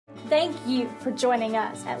Thank you for joining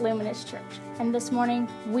us at Luminous Church. And this morning,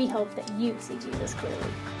 we hope that you see Jesus clearly.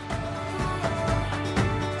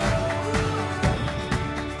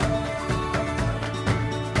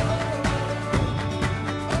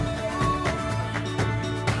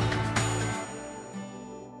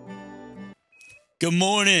 Good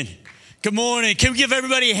morning. Good morning. Can we give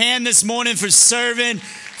everybody a hand this morning for serving,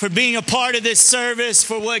 for being a part of this service,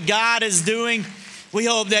 for what God is doing? We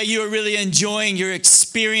hope that you are really enjoying your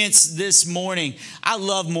experience this morning. I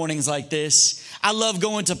love mornings like this. I love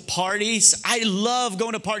going to parties. I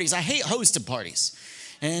hate hosting parties.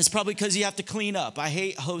 And it's probably because you have to clean up. I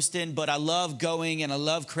hate hosting, but I love going and I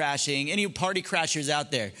love crashing. Any party crashers out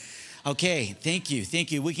there? Okay, thank you.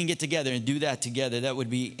 Thank you. We can get together and do that together. That would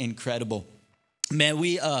be incredible. Man,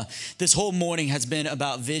 this whole morning has been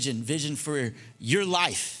about vision for your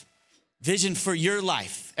life. Vision for your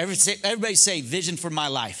life. Everybody say, vision for my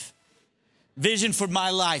life. Vision for my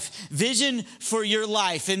life. Vision for your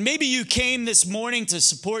life. And maybe you came this morning to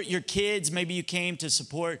support your kids. Maybe you came to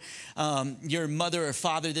support your mother or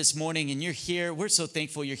father this morning, and you're here. We're so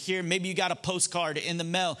thankful you're here. Maybe you got a postcard in the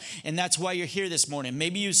mail, and that's why you're here this morning.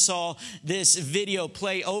 Maybe you saw this video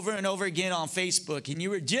play over and over again on Facebook, and you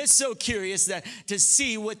were just so curious to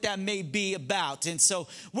see what that may be about. And so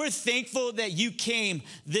we're thankful that you came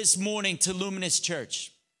this morning to Luminous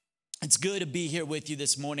Church. It's good to be here with you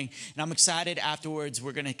this morning, and I'm excited. Afterwards,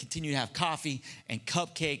 we're going to continue to have coffee and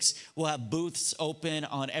cupcakes. We'll have booths open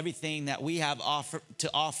on everything that we have to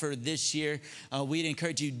offer this year. We'd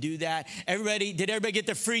encourage you to do that. Did everybody get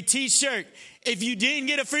the free t-shirt? If you didn't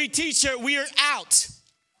get a free t-shirt, we are out.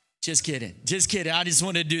 Just kidding. I just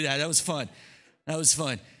wanted to do that. That was fun.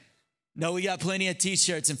 No, we got plenty of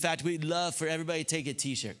t-shirts. In fact, we'd love for everybody to take a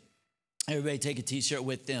t-shirt. Everybody take a t-shirt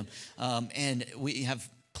with them, and we have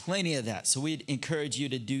plenty of that. So we'd encourage you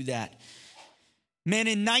to do that. Man,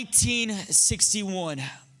 in 1961,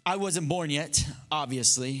 I wasn't born yet,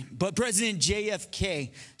 obviously, but President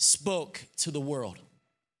JFK spoke to the world.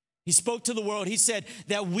 He spoke to the world. He said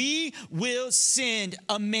that we will send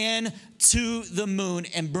a man to the moon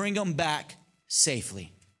and bring him back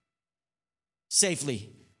safely. Safely.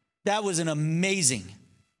 That was an amazing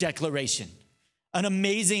declaration, an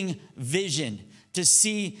amazing vision to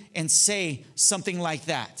see and say something like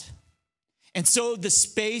that. And so the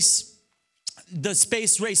space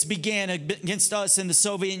race began against us in the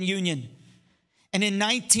Soviet Union. And in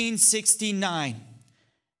 1969,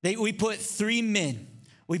 we put three men.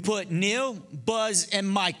 We put Neil, Buzz, and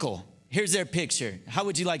Michael. Here's their picture. How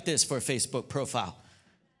would you like this for a Facebook profile?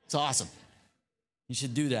 It's awesome. You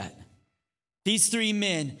should do that. These three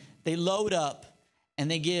men, they load up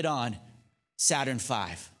and they get on Saturn V.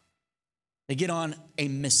 They get on a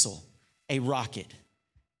missile, a rocket.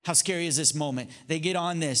 How scary is this moment? They get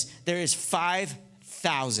on this. There is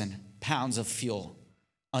 5,000 pounds of fuel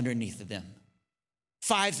underneath of them.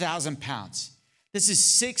 5,000 pounds. This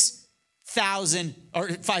is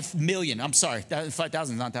 5 million. I'm sorry.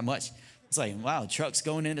 5,000 is not that much. It's like, wow, trucks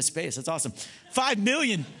going into space. That's awesome. 5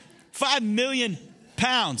 million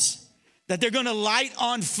pounds that they're going to light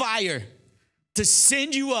on fire to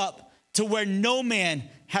send you up to where no man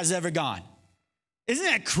has ever gone. Isn't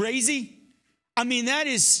that crazy? I mean, that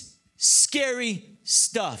is scary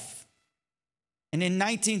stuff. And in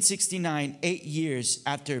 1969, 8 years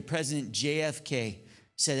after President JFK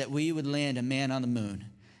said that we would land a man on the moon,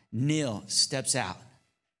 Neil steps out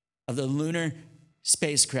of the lunar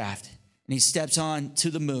spacecraft and he steps on to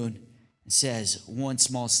the moon and says, one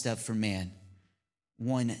small step for man,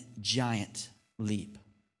 one giant leap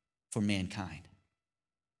for mankind.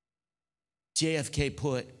 JFK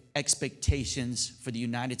put expectations for the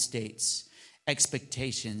United States,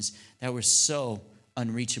 expectations that were so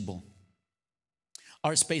unreachable.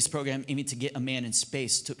 Our space program, even to get a man in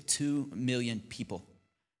space, took 2 million people.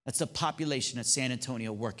 That's the population of San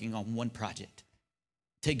Antonio working on one project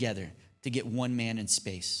together to get one man in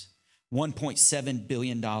space. $1.7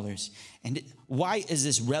 billion. And why is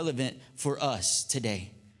this relevant for us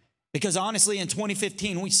today? Because honestly, in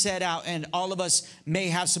 2015, we set out and all of us may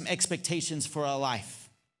have some expectations for our life.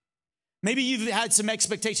 Maybe you've had some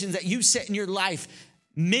expectations that you set in your life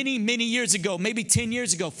many, many years ago, maybe 10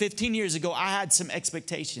 years ago, 15 years ago. I had some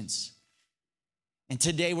expectations. And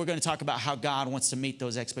today we're going to talk about how God wants to meet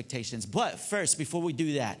those expectations. But first, before we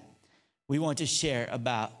do that, we want to share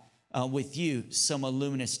about with you some of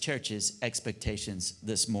Luminous Church's expectations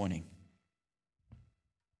this morning.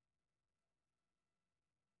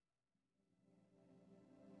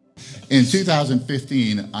 In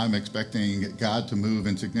 2015, I'm expecting God to move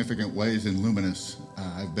in significant ways in Luminous.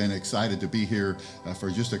 I've been excited to be here for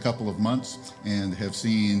just a couple of months and have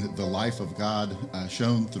seen the life of God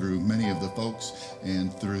shown through many of the folks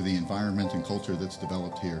and through the environment and culture that's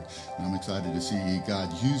developed here. And I'm excited to see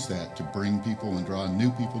God use that to bring people and draw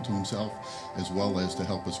new people to himself, as well as to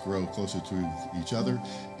help us grow closer to each other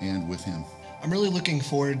and with him. I'm really looking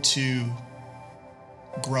forward to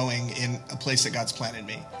growing in a place that God's planted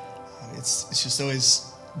me. It's just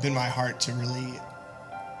always been my heart to really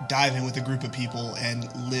dive in with a group of people and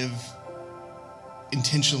live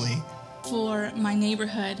intentionally. For my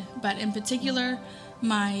neighborhood, but in particular,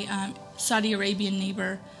 my Saudi Arabian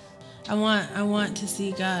neighbor. I want to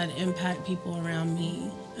see God impact people around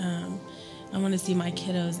me. I want to see my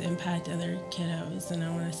kiddos impact other kiddos, and I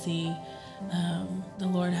want to see the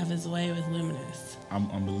Lord have his way with Luminous.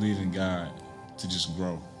 I'm believing God to just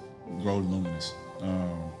grow Luminous.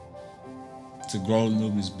 To grow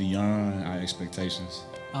Luminous beyond our expectations.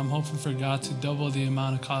 I'm hoping for God to double the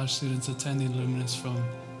amount of college students attending Luminous from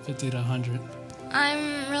 50 to 100.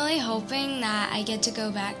 I'm really hoping that I get to go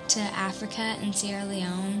back to Africa and Sierra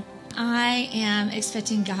Leone. I am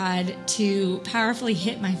expecting God to powerfully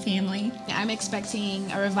hit my family. I'm expecting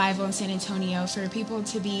a revival in San Antonio for people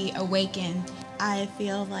to be awakened. I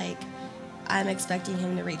feel like I'm expecting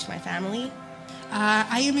him to reach my family.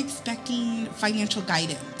 I am expecting financial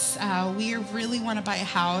guidance. We really want to buy a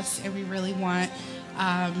house, and we really want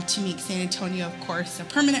to make San Antonio, of course, a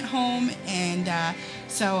permanent home. And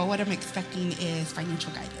so what I'm expecting is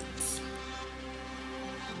financial guidance.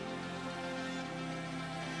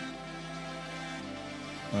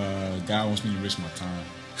 God wants me to risk my time.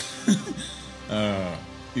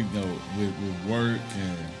 With work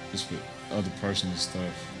and just with other personal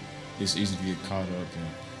stuff, it's easy to get caught up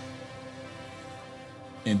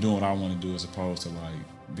in doing what I want to do, as opposed to like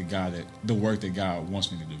the work that God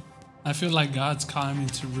wants me to do. I feel like God's calling me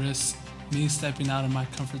to risk me stepping out of my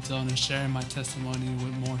comfort zone and sharing my testimony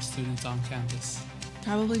with more students on campus.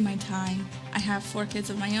 Probably my time. I have 4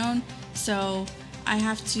 kids of my own, so I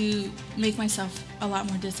have to make myself a lot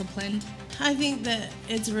more disciplined. I think that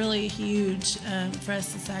it's really huge for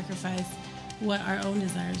us to sacrifice what our own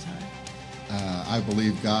desires are. I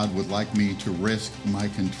believe God would like me to risk my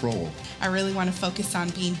control. I really want to focus on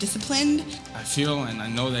being disciplined. I feel and I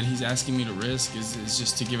know that he's asking me to risk is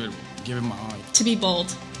just to give it my all. To be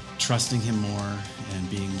bold. Trusting him more and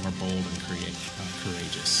being more bold and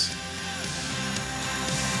courageous.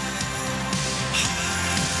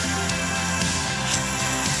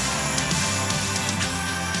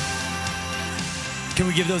 Can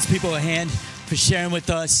we give those people a hand for sharing with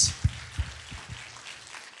us?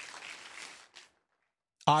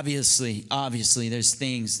 Obviously, there's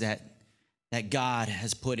things that God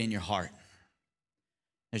has put in your heart.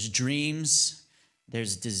 There's dreams,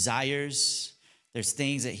 there's desires, there's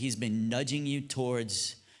things that he's been nudging you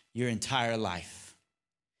towards your entire life.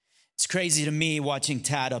 It's crazy to me watching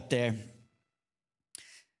Tad up there.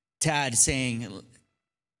 Tad saying,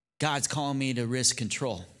 God's calling me to risk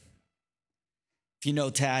control. If you know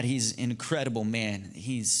Tad, he's an incredible man.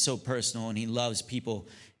 He's so personal and he loves people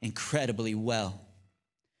incredibly well.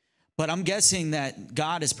 But I'm guessing that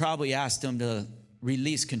God has probably asked him to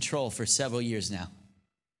release control for several years now.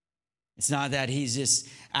 It's not that he's just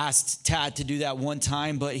asked Tad to do that one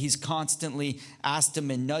time, but he's constantly asked him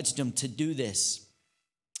and nudged him to do this.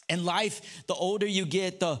 In life, the older you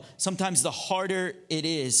get, sometimes the harder it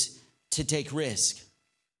is to take risk.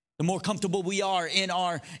 The more comfortable we are in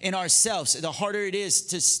ourselves, the harder it is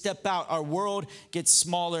to step out. Our world gets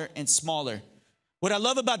smaller and smaller. What I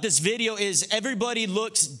love about this video is everybody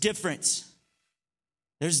looks different.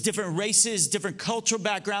 There's different races, different cultural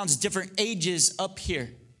backgrounds, different ages up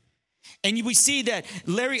here. And we see that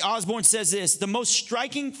Larry Osborne says this: the most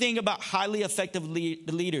striking thing about highly effective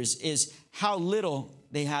leaders is how little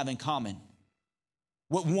they have in common.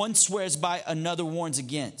 What one swears by, another warns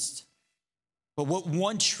against. But what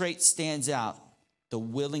one trait stands out: the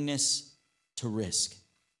willingness to risk.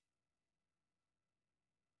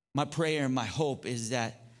 My prayer and my hope is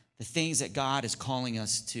that the things that God is calling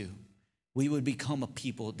us to, we would become a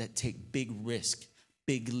people that take big risk,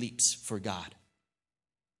 big leaps for God.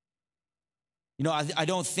 You know, I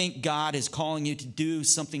don't think God is calling you to do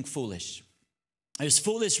something foolish. There's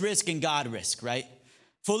foolish risk and God risk, right?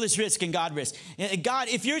 Foolish risk and God risk. God,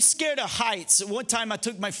 if you're scared of heights, one time I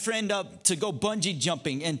took my friend up to go bungee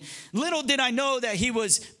jumping, and little did I know that he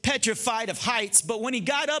was petrified of heights, but when he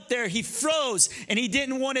got up there, he froze and he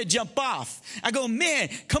didn't want to jump off. I go, man,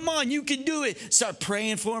 come on, you can do it. Start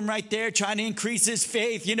praying for him right there, trying to increase his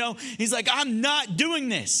faith, you know. He's like, I'm not doing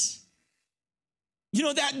this. You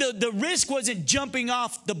know, that the risk wasn't jumping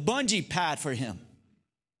off the bungee pad for him.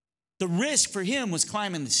 The risk for him was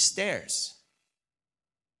climbing the stairs.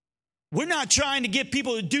 We're not trying to get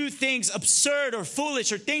people to do things absurd or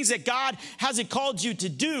foolish or things that God hasn't called you to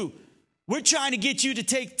do. We're trying to get you to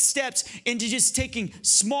take steps into just taking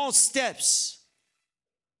small steps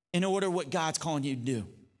in order what God's calling you to do.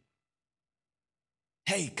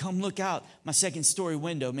 Hey, come look out my second story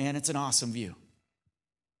window, man. It's an awesome view.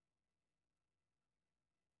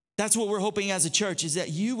 That's what we're hoping as a church, is that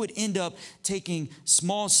you would end up taking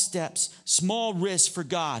small steps, small risks for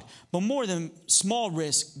God. But more than small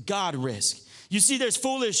risk, God risk. You see, there's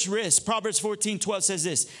foolish risk. Proverbs 14:12 says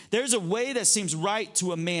this: there's a way that seems right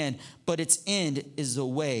to a man, but its end is the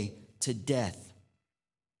way to death.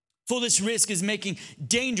 Foolish risk is making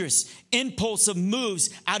dangerous, impulsive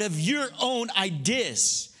moves out of your own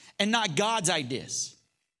ideas and not God's ideas.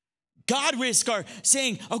 God risk are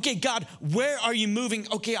saying, okay, God, where are you moving?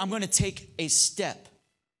 Okay, I'm going to take a step.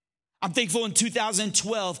 I'm thankful in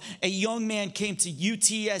 2012, a young man came to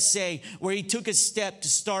UTSA where he took a step to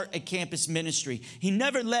start a campus ministry. He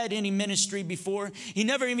never led any ministry before. He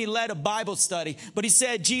never even led a Bible study. But he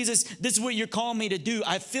said, Jesus, this is what you're calling me to do.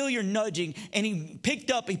 I feel you're nudging. And he packed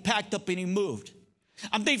up, and he moved.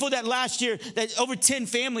 I'm thankful that last year that over 10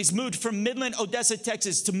 families moved from Midland, Odessa,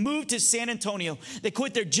 Texas to move to San Antonio. They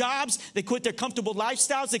quit their jobs. They quit their comfortable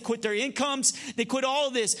lifestyles. They quit their incomes. They quit all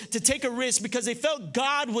of this to take a risk because they felt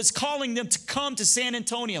God was calling them to come to San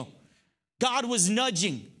Antonio. God was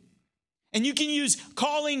nudging. And you can use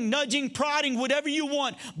calling, nudging, prodding, whatever you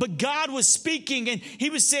want. But God was speaking and he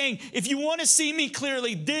was saying, if you want to see me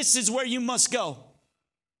clearly, this is where you must go.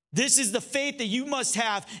 This is the faith that you must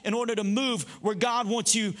have in order to move where God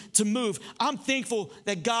wants you to move. I'm thankful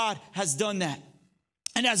that God has done that.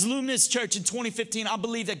 And as Luminous Church in 2015, I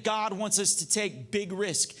believe that God wants us to take big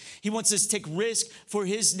risk. He wants us to take risk for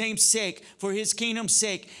his name's sake, for his kingdom's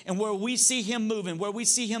sake. And where we see him moving, where we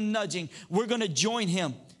see him nudging, we're going to join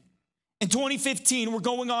him. In 2015, we're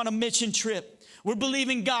going on a mission trip. We're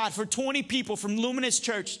believing God for 20 people from Luminous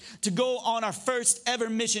Church to go on our first ever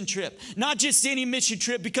mission trip. Not just any mission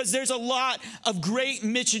trip, because there's a lot of great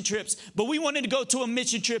mission trips, but we wanted to go to a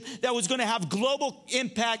mission trip that was going to have global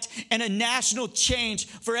impact and a national change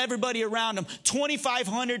for everybody around them.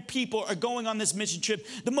 2,500 people are going on this mission trip.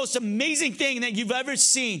 The most amazing thing that you've ever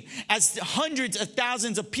seen as hundreds of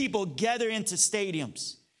thousands of people gather into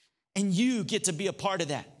stadiums. And you get to be a part of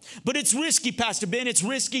that. But it's risky, Pastor Ben. It's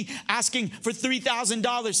risky asking for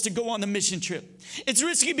 $3,000 to go on the mission trip. It's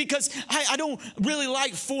risky because I don't really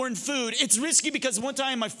like foreign food. It's risky because one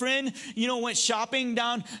time my friend, went shopping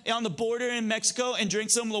down on the border in Mexico and drank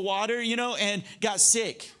some of the water, and got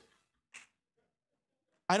sick.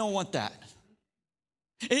 I don't want that.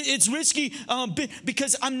 It's risky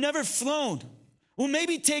because I've never flown. Well,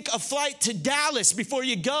 maybe take a flight to Dallas before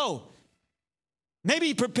you go.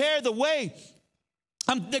 Maybe prepare the way.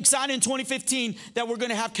 I'm excited in 2015 that we're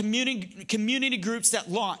going to have community groups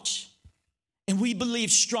that launch. And we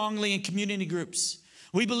believe strongly in community groups.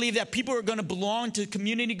 We believe that people are going to belong to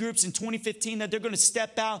community groups in 2015, that they're going to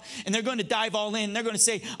step out and they're going to dive all in. They're going to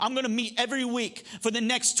say, I'm going to meet every week for the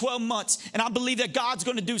next 12 months. And I believe that God's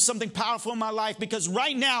going to do something powerful in my life, because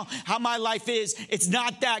right now, how my life is, it's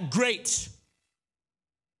not that great.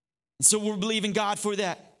 And so we're believing God for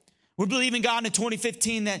that. We're believing God in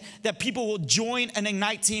 2015 that people will join an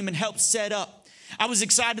Ignite team and help set up. I was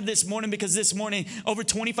excited this morning because this morning over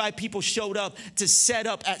 25 people showed up to set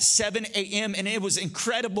up at 7 a.m. And it was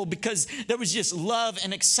incredible because there was just love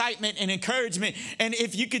and excitement and encouragement. And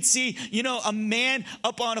if you could see, a man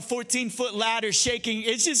up on a 14-foot ladder shaking,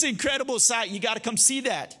 it's just an incredible sight. You got to come see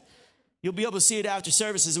that. You'll be able to see it after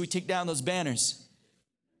service as we take down those banners.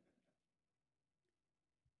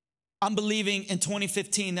 I'm believing in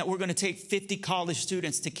 2015 that we're going to take 50 college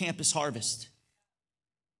students to Campus Harvest.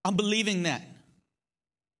 I'm believing that.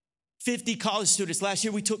 50 college students. Last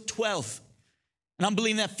year we took 12. And I'm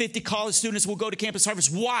believing that 50 college students will go to Campus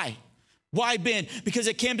Harvest. Why? Why, Ben? Because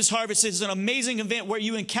at Campus Harvest is an amazing event where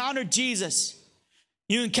you encounter Jesus.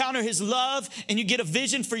 You encounter his love and you get a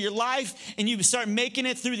vision for your life and you start making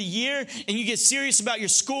it through the year, and you get serious about your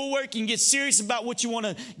schoolwork and you get serious about what you want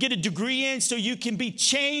to get a degree in so you can be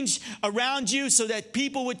changed around you, so that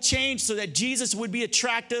people would change, so that Jesus would be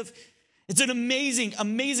attractive. It's an amazing,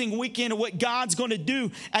 amazing weekend of what God's going to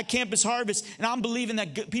do at Campus Harvest. And I'm believing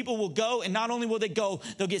that people will go, and not only will they go,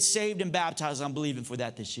 they'll get saved and baptized. I'm believing for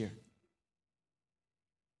that this year.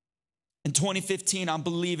 In 2015, I'm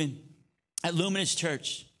believing at Luminous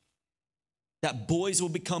Church that boys will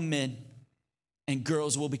become men and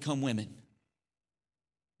girls will become women.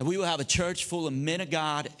 That we will have a church full of men of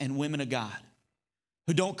God and women of God.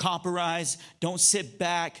 who don't compromise, don't sit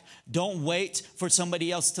back, don't wait for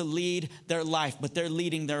somebody else to lead their life, but they're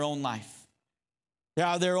leading their own life. They're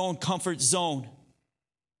out of their own comfort zone.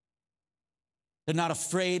 They're not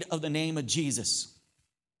afraid of the name of Jesus.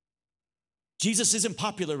 Jesus isn't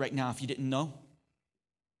popular right now, if you didn't know.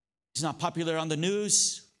 He's not popular on the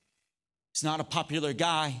news. He's not a popular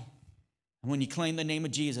guy. And when you claim the name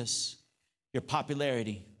of Jesus, your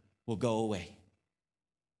popularity will go away.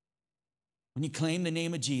 When you claim the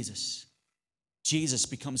name of Jesus, Jesus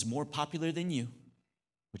becomes more popular than you,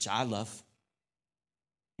 which I love.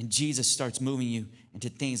 And Jesus starts moving you into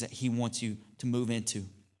things that he wants you to move into.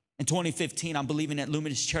 In 2015, I'm believing at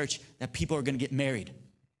Luminous Church that people are going to get married.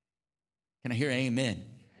 Can I hear amen?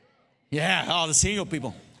 Yeah, all the single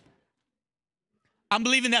people. I'm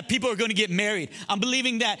believing that people are going to get married. I'm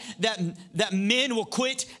believing that men will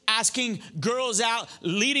quit asking girls out,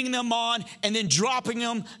 leading them on, and then dropping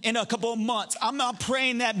them in a couple of months. I'm not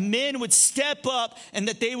praying that men would step up and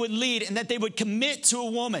that they would lead and that they would commit to a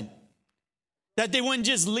woman. That they wouldn't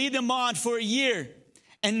just lead them on for a year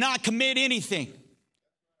and not commit anything.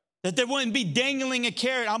 That there wouldn't be dangling a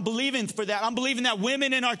carrot. I'm believing for that. I'm believing that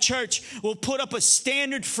women in our church will put up a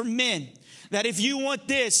standard for men. That if you want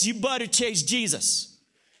this, you better chase Jesus.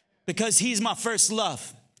 Because he's my first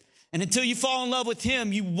love. And until you fall in love with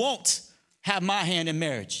him, you won't have my hand in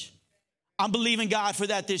marriage. I'm believing God for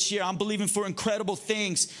that this year. I'm believing for incredible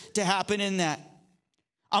things to happen in that.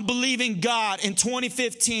 I'm believing God in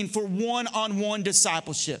 2015 for one-on-one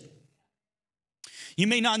discipleship. You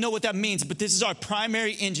may not know what that means, but this is our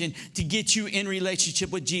primary engine to get you in relationship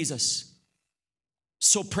with Jesus.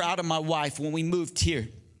 So proud of my wife when we moved here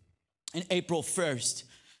in April 1st.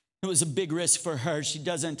 It was a big risk for her. She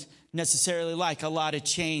doesn't necessarily like a lot of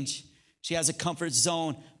change. She has a comfort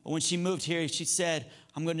zone. But when she moved here, she said,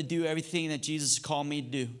 I'm going to do everything that Jesus called me to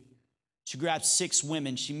do. She grabbed 6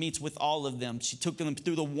 women. She meets with all of them. She took them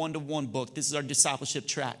through the one-to-one book. This is our discipleship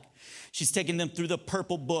track. She's taken them through the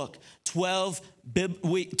purple book, 12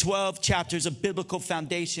 chapters of biblical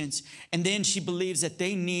foundations. And then she believes that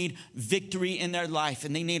they need victory in their life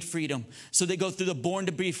and they need freedom. So they go through the Born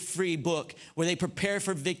to Be Free book where they prepare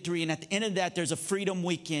for victory. And at the end of that, there's a freedom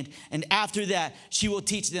weekend. And after that, she will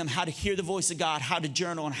teach them how to hear the voice of God, how to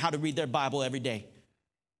journal, and how to read their Bible every day.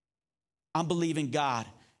 I'm believing God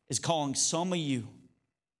is calling some of you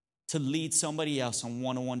to lead somebody else on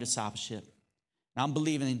one-on-one discipleship. And I'm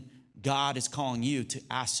believing God is calling you to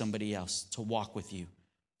ask somebody else to walk with you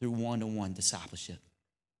through one-to-one discipleship.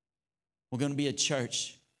 We're going to be a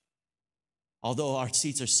church, although our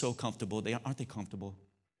seats are so comfortable. Aren't they comfortable?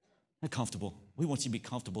 They're comfortable. We want you to be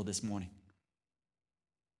comfortable this morning.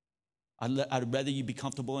 I'd rather you be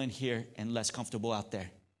comfortable in here and less comfortable out there.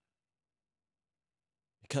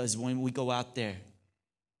 Because when we go out there,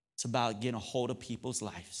 it's about getting a hold of people's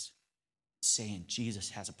lives, saying Jesus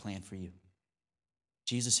has a plan for you.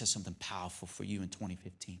 Jesus has something powerful for you in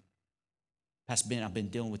 2015. Pastor Ben, I've been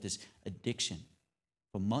dealing with this addiction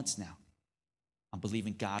for months now. I'm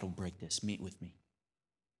believing God will break this. Meet with me.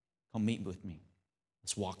 Come meet with me.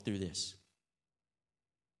 Let's walk through this.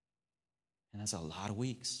 And that's a lot of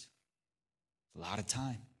weeks. A lot of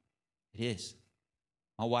time. It is.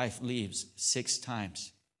 My wife leaves 6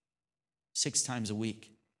 times. 6 times a week.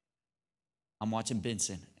 I'm watching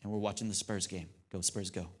Benson, and we're watching the Spurs game. Go,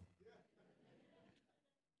 Spurs, go.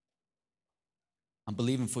 I'm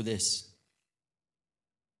believing for this.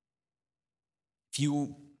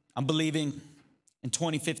 I'm believing in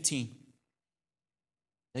 2015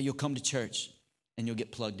 that you'll come to church and you'll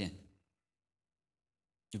get plugged in.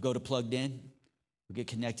 You'll go to Plugged In. You'll get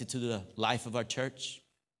connected to the life of our church.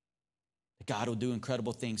 That God will do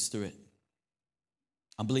incredible things through it.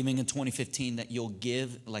 I'm believing in 2015 that you'll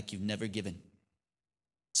give like you've never given.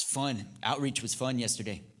 It's fun. Outreach was fun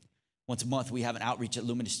yesterday. Once a month, we have an outreach at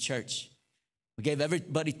Luminous Church. We gave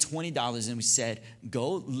everybody $20 and we said,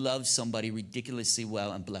 go love somebody ridiculously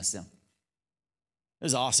well and bless them. It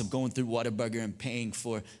was awesome going through Whataburger and paying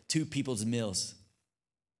for 2 people's meals.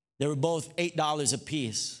 They were both $8 a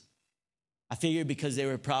piece. I figured because they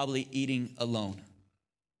were probably eating alone.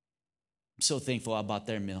 I'm so thankful I bought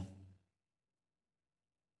their meal.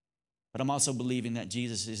 But I'm also believing that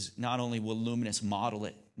Jesus is not only will Luminous model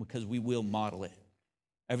it, because we will model it.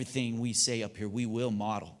 Everything we say up here, we will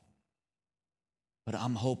model. But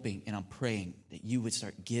I'm hoping and I'm praying that you would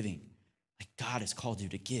start giving like God has called you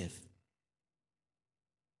to give.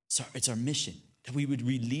 It's our mission, that we would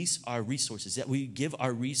release our resources, that we give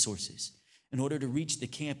our resources in order to reach the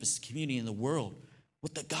campus, the community, and the world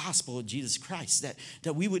with the gospel of Jesus Christ,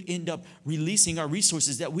 that we would end up releasing our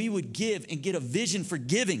resources, that we would give and get a vision for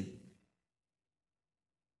giving.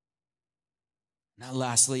 Now,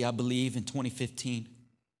 lastly, I believe in 2015,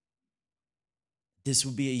 this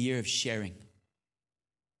will be a year of sharing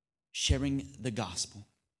the gospel.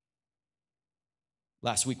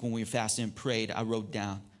 Last week when we fasted and prayed, I wrote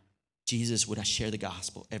down, Jesus, would I share the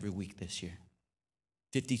gospel every week this year?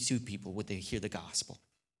 52 people, would they hear the gospel?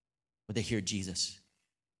 Would they hear Jesus?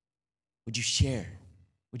 Would you share?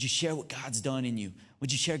 Would you share what God's done in you?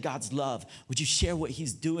 Would you share God's love? Would you share what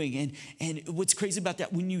he's doing? And what's crazy about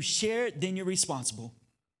that, when you share it, then you're responsible.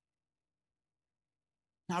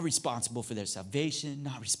 Not responsible for their salvation,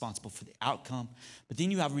 not responsible for the outcome, but then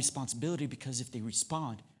you have a responsibility because if they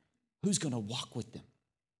respond, who's going to walk with them?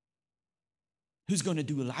 Who's going to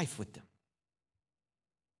do life with them?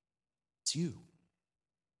 It's you.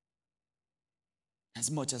 As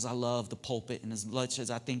much as I love the pulpit and as much as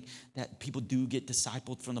I think that people do get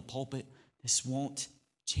discipled from the pulpit, this won't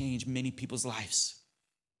change many people's lives.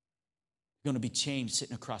 You're going to be changed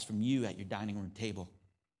sitting across from you at your dining room table.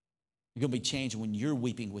 You're going to be changed when you're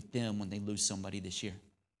weeping with them when they lose somebody this year.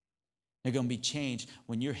 They're going to be changed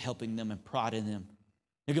when you're helping them and prodding them.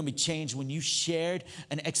 They're going to be changed when you shared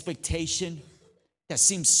an expectation that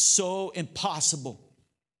seems so impossible,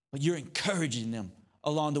 but you're encouraging them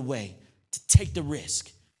along the way to take the risk,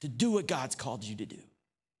 to do what God's called you to do.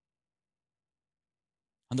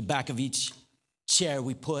 On the back of each chair,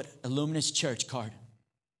 we put a Luminous Church card.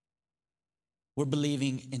 We're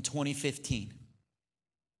believing in 2015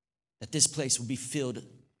 that this place will be filled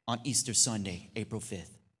on Easter Sunday, April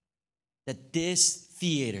 5th. That this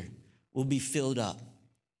theater will be filled up,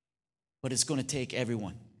 but it's going to take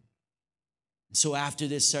everyone. So after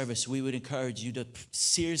this service, we would encourage you to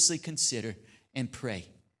seriously consider and pray.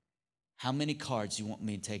 How many cards do you want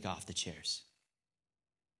me to take off the chairs?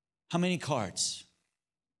 How many cards?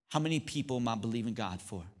 How many people am I believing God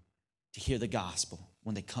for to hear the gospel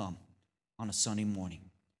when they come on a Sunday morning,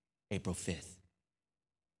 April 5th?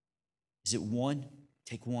 Is it one?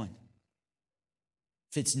 Take one.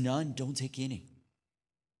 If it's none, don't take any.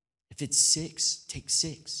 If it's 6, take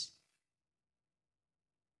 6.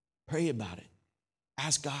 Pray about it.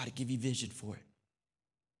 Ask God to give you vision for it.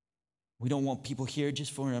 We don't want people here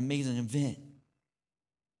just for an amazing event.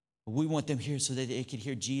 But we want them here so that they can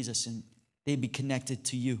hear Jesus and they'd be connected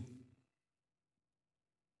to you.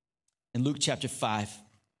 In Luke chapter 5,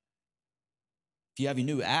 if you have your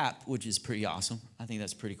new app, which is pretty awesome, I think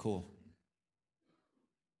that's pretty cool.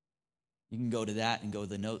 You can go to that and go to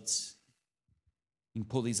the notes. You can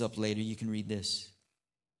pull these up later. You can read this.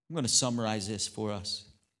 I'm going to summarize this for us.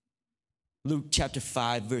 Luke chapter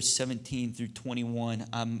 5, verse 17 through 21.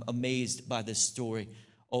 I'm amazed by this story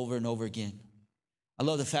over and over again. I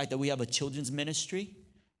love the fact that we have a children's ministry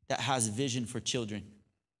that has vision for children.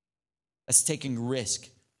 That's taking risk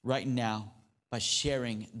right now by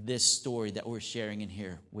sharing this story that we're sharing in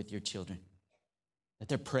here with your children. That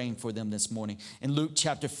they're praying for them this morning. In Luke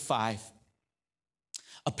chapter 5,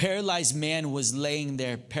 a paralyzed man was laying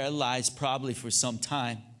there, paralyzed probably for some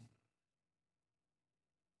time.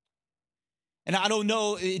 And I don't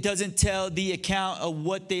know, it doesn't tell the account of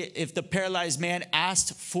if the paralyzed man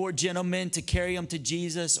asked 4 gentlemen to carry him to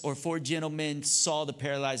Jesus, or 4 gentlemen saw the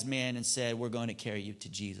paralyzed man and said, we're going to carry you to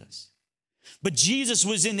Jesus. But Jesus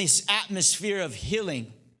was in this atmosphere of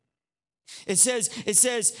healing. It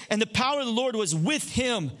says, and the power of the Lord was with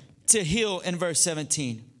him to heal in verse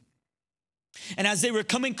 17. And as they were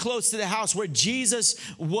coming close to the house where Jesus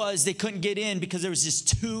was, they couldn't get in because there was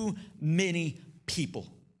just too many people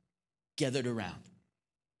gathered around.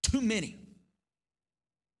 Too many.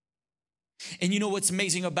 And you know what's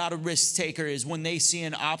amazing about a risk taker is when they see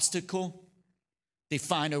an obstacle, they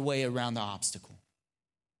find a way around the obstacle.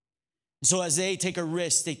 So as they take a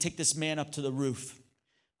risk, they take this man up to the roof.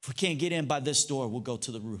 If we can't get in by this door, we'll go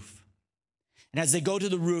to the roof. And as they go to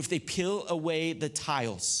the roof, they peel away the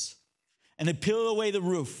tiles. And they peel away the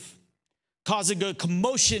roof, causing a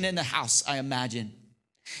commotion in the house, I imagine.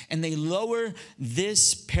 And they lower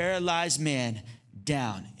this paralyzed man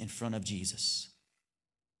down in front of Jesus.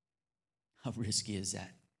 How risky is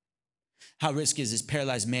that? How risky is this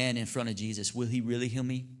paralyzed man in front of Jesus? Will he really heal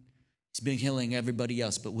me? He's been healing everybody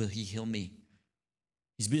else, but will he heal me?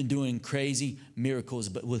 He's been doing crazy miracles,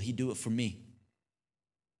 but will he do it for me?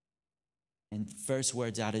 And first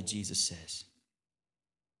words out of Jesus says,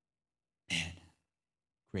 man,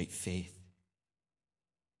 great faith.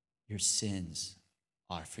 Your sins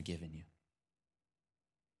are forgiven you.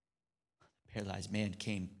 The paralyzed man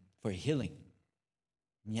came for healing,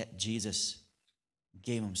 and yet Jesus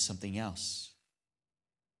gave him something else.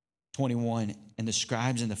 21, and the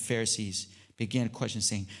scribes and the Pharisees began questioning,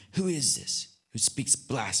 saying, who is this who speaks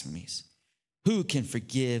blasphemies? Who can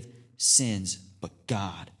forgive sins but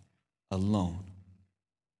God alone?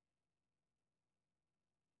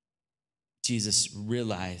 Jesus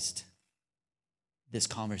realized this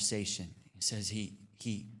conversation. He says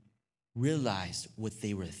he realized what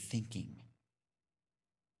they were thinking.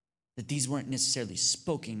 That these weren't necessarily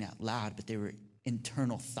spoken out loud, but they were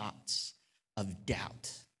internal thoughts of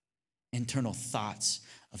doubt, internal thoughts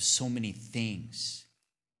of so many things.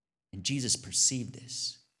 And Jesus perceived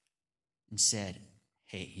this and said,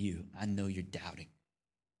 hey, you, I know you're doubting.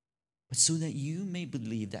 But so that you may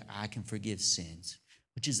believe that I can forgive sins,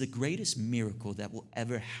 which is the greatest miracle that will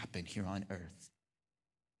ever happen here on earth,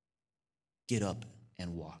 get up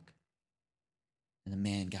and walk. And the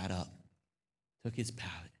man got up, took his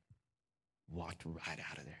pallet, walked right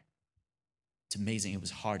out of there. It's amazing. It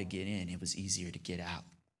was hard to get in. It was easier to get out.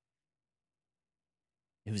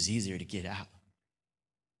 It was easier to get out.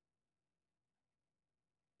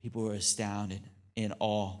 People were astounded, in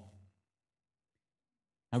awe.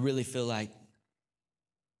 I really feel like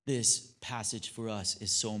this passage for us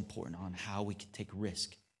is so important on how we can take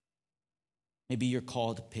risk. Maybe you're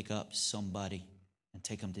called to pick up somebody and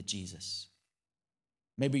take them to Jesus.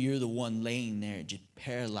 Maybe you're the one laying there just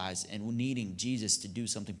paralyzed and needing Jesus to do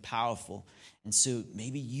something powerful. And so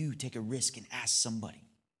maybe you take a risk and ask somebody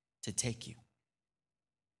to take you.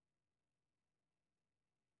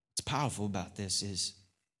 What's powerful about this is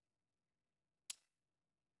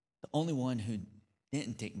the only one who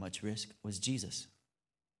didn't take much risk was Jesus.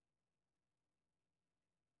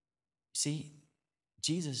 See,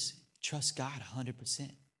 Jesus trusts God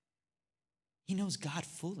 100%. He knows God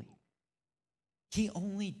fully. He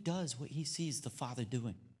only does what he sees the Father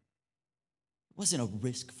doing. It wasn't a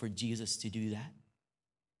risk for Jesus to do that.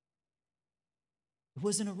 It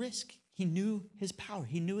wasn't a risk. He knew his power.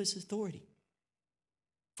 He knew his authority.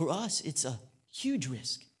 For us, it's a huge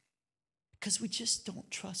risk because we just don't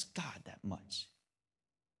trust God that much.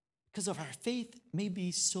 Because of our faith may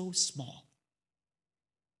be so small.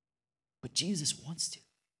 But Jesus wants to.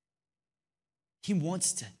 He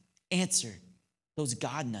wants to answer those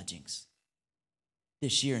God nudgings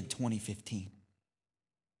this year in 2015.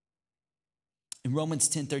 In Romans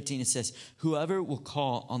 10:13, it says, whoever will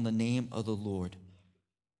call on the name of the Lord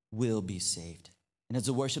will be saved. And as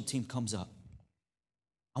the worship team comes up,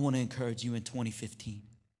 I want to encourage you in 2015.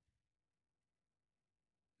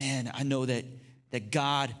 Man, I know that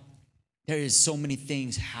God, there is so many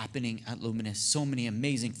things happening at Luminous, so many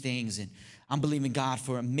amazing things, and I'm believing God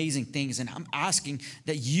for amazing things, and I'm asking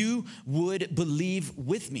that you would believe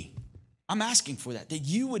with me. I'm asking for that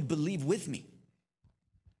you would believe with me.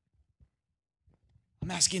 I'm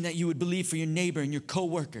asking that you would believe for your neighbor and your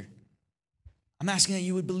coworker. I'm asking that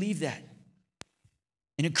you would believe that.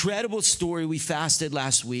 An incredible story. We fasted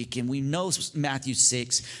last week, and we know Matthew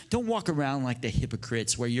 6. Don't walk around like the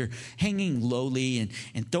hypocrites where you're hanging lowly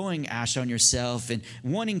and throwing ash on yourself and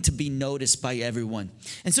wanting to be noticed by everyone.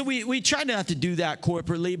 And so we tried not to do that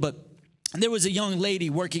corporately, but there was a young lady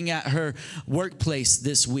working at her workplace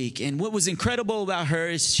this week. And what was incredible about her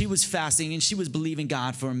is she was fasting and she was believing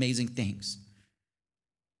God for amazing things.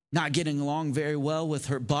 Not getting along very well with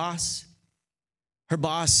her boss. Her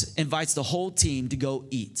boss invites the whole team to go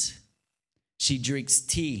eat. She drinks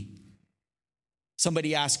tea.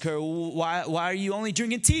 Somebody asked her, why are you only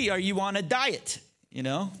drinking tea? Are you on a diet? You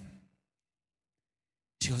know?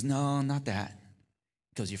 She goes, no, not that.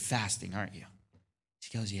 He goes, you're fasting, aren't you?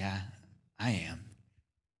 She goes, yeah, I am.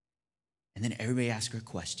 And then everybody asks her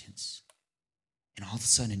questions. And all of a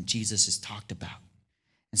sudden, Jesus is talked about.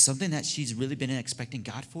 And something that she's really been expecting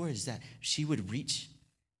God for is that she would reach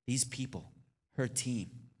these people, her team,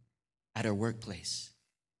 at her workplace.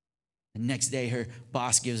 The next day, her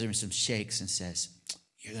boss gives her some shakes and says,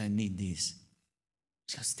 you're going to need these.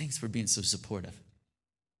 She goes, thanks for being so supportive.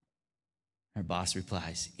 Her boss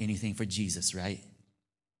replies, anything for Jesus, right?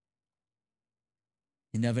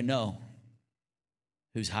 You never know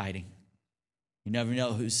who's hiding. You never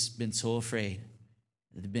know who's been so afraid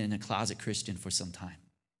that they've been a closet Christian for some time.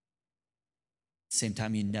 At the same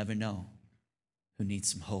time, you never know who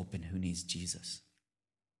needs some hope and who needs Jesus.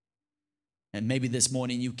 And maybe this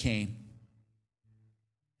morning you came.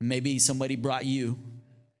 And maybe somebody brought you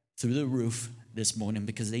through the roof this morning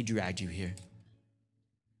because they dragged you here.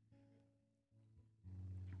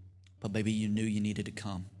 But maybe you knew you needed to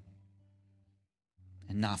come.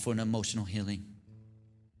 And not for an emotional healing,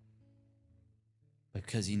 but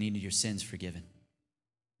because you needed your sins forgiven.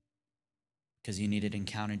 Because you needed to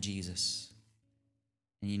encounter Jesus.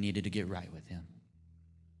 And you needed to get right with him.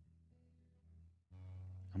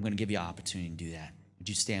 I'm going to give you an opportunity to do that. Would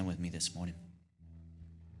you stand with me this morning?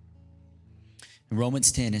 In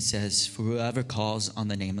Romans 10, it says, for whoever calls on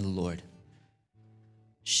the name of the Lord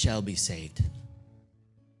shall be saved.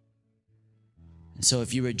 And so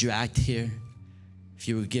if you were dragged here, if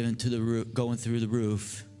you were given to the roof, going through the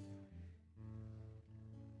roof,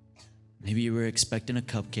 maybe you were expecting a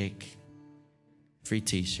cupcake, free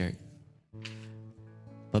t-shirt,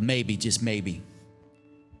 but maybe, just maybe,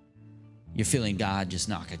 you're feeling God just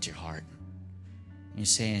knock at your heart. And you're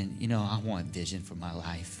saying, you know, I want vision for my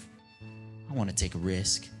life. I want to take a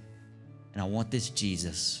risk. And I want this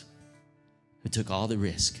Jesus who took all the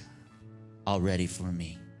risk already for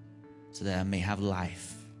me so that I may have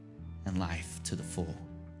life and life to the full.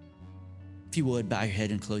 If you would, bow your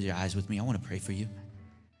head and close your eyes with me. I want to pray for you.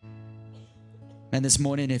 And this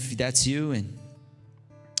morning, if that's you and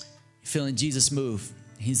you're feeling Jesus move,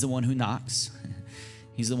 he's the one who knocks.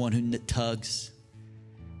 He's the one who tugs.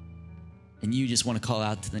 And you just want to call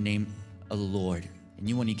out to the name of the Lord. And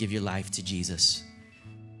you want to give your life to Jesus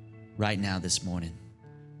right now this morning.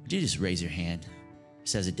 Would you just raise your hand?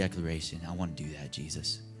 Just as a declaration. I want to do that,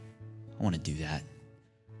 Jesus. I want to do that.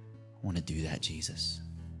 I want to do that, Jesus.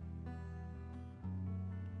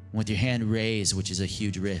 With your hand raised, which is a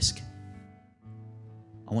huge risk,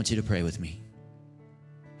 I want you to pray with me.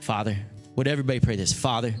 Father, would everybody pray this?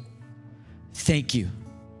 Father, thank you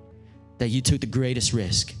that you took the greatest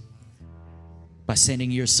risk by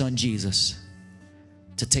sending your son Jesus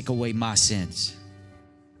to take away my sins.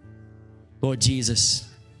 Lord Jesus,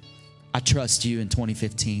 I trust you in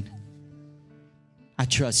 2015. I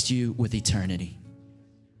trust you with eternity.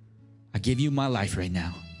 I give you my life right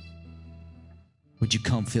now. Would you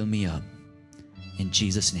come fill me up? In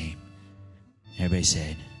Jesus' name. Everybody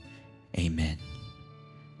said, amen.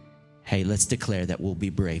 Hey, let's declare that we'll be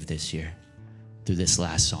brave this year through this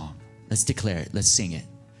last song. Let's declare it. Let's sing it.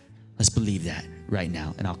 Let's believe that right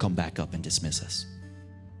now. And I'll come back up and dismiss us.